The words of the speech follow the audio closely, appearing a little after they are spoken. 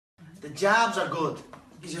The jabs are good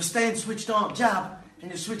because you're staying switched on. Jab and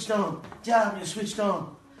you're switched on. Jab and you're switched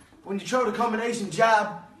on. When you throw the combination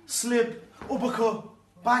jab, slip, uppercut,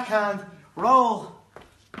 backhand, roll,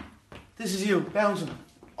 this is you bouncing.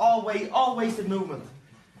 All wasted movement.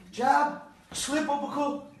 Jab, slip,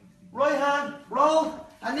 uppercut, right hand, roll,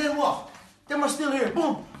 and then what? Then we're still here.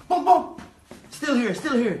 Boom, boom, boom. Still here,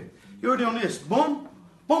 still here. You're doing this. Boom,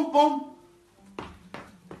 boom, boom.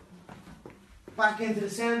 Back into the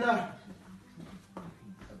center.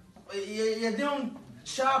 You're doing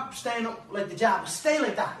sharp, staying up like the jab. Stay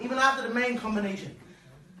like that, even after the main combination.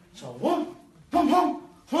 So, boom, boom, boom,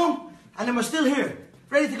 boom. And then we're still here,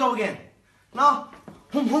 ready to go again. Now,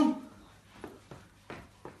 boom, boom.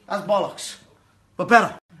 That's bollocks, but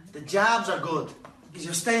better. The jabs are good because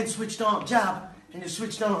you're staying switched on. Jab and you're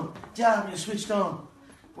switched on. Jab and you're switched on.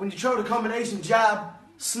 When you throw the combination jab,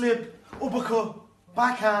 slip, uppercut,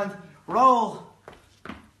 backhand, roll,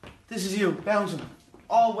 this is you bouncing.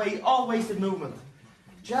 All wasted movement.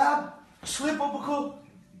 Jab, slip, uppercut,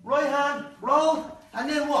 right hand, roll, and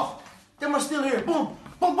then what? Then we're still here. Boom,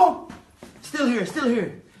 boom, boom. Still here, still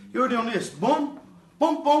here. You're doing this. Boom,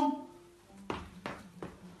 boom, boom.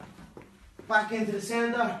 Back into the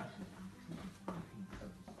center.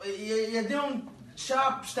 You're doing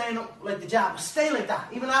sharp, staying up like the jab. Stay like that,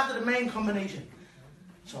 even after the main combination.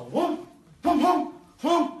 So, boom, boom, boom,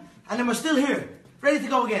 boom. And then we're still here, ready to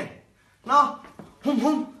go again. Now, boom,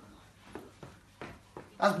 boom.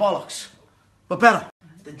 That's bollocks, but better.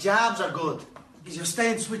 The jabs are good because you're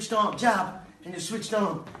staying switched on. Jab and you're switched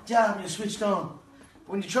on. Jab and you're switched on.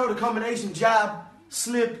 When you throw the combination jab,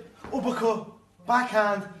 slip, uppercut,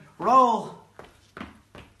 backhand, roll,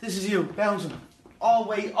 this is you bouncing. All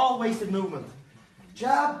wasted movement.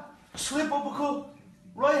 Jab, slip, uppercut,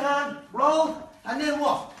 right hand, roll, and then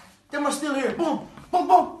what? Then we're still here. Boom, boom,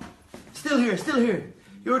 boom. Still here, still here.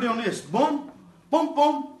 You're doing this. Boom, boom,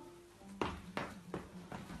 boom.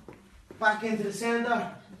 Back into the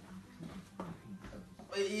center.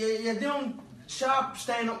 You're doing sharp,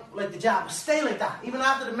 staying up like the jab. Stay like that, even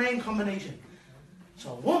after the main combination.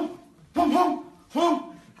 So, boom, boom, boom,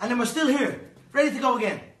 boom. And then we're still here, ready to go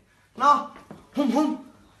again. Now, boom, boom.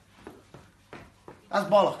 That's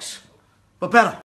bollocks, but better.